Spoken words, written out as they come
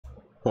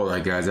Hold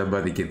on, guys. I'm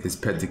about to get this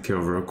pet to kill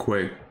real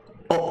quick.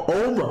 Oh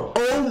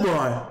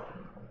my!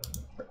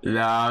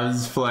 Nah, I'm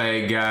just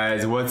playing,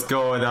 guys. What's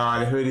going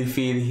on? Hoodie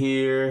Fiend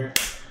here.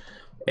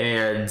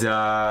 And,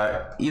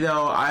 you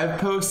know, I've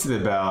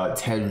posted about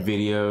 10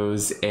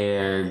 videos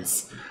and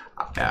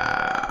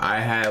I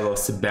had a little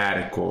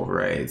sabbatical,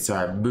 right? So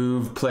I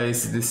moved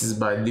places. This is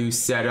my new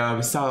setup.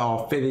 It's not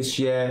all finished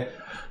yet,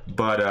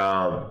 but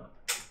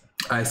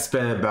I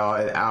spent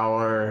about an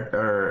hour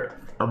or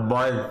a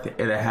month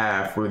and a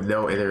half with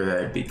no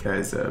internet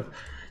because of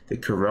the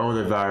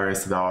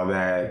coronavirus and all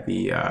that.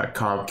 The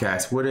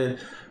Comcast wouldn't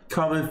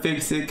come and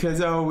fix it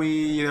because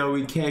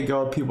we can't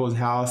go to people's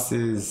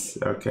houses.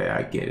 Okay,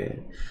 I get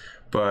it,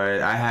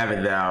 but I have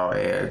it now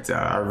and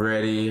I'm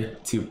ready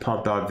to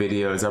pump out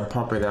videos. I'm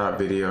pumping out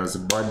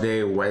videos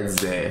Monday,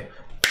 Wednesday,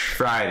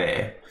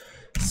 Friday,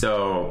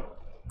 so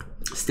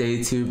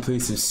stay tuned.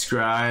 Please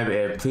subscribe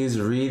and please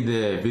read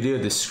the video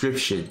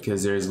description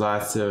because there's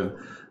lots of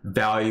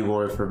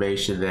valuable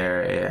information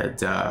there.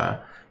 And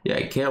yeah,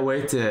 I can't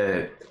wait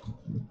to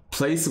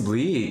play some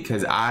League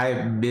because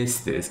I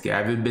missed this game.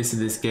 I've been missing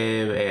this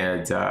game,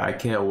 and I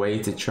can't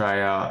wait to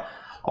try out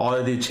all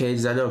the new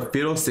changes. I know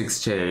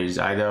Fiddlesticks changed.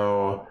 I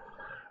know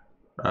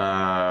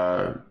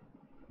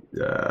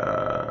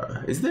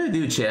is there a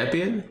new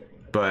champion?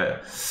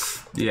 But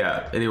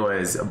yeah,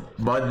 anyways,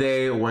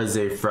 Monday,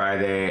 Wednesday,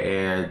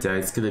 Friday, and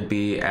it's gonna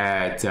be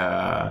at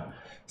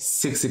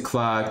 6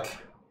 o'clock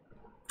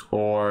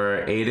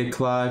or 8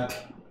 o'clock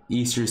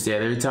Eastern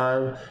Standard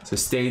Time, so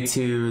stay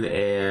tuned.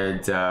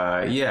 And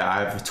yeah,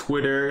 I have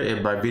Twitter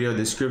in my video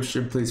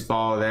description. Please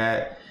follow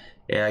that,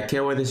 and I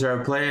can't wait to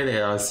start playing, and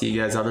I'll see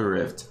you guys on the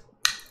Rift.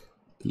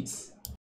 Peace.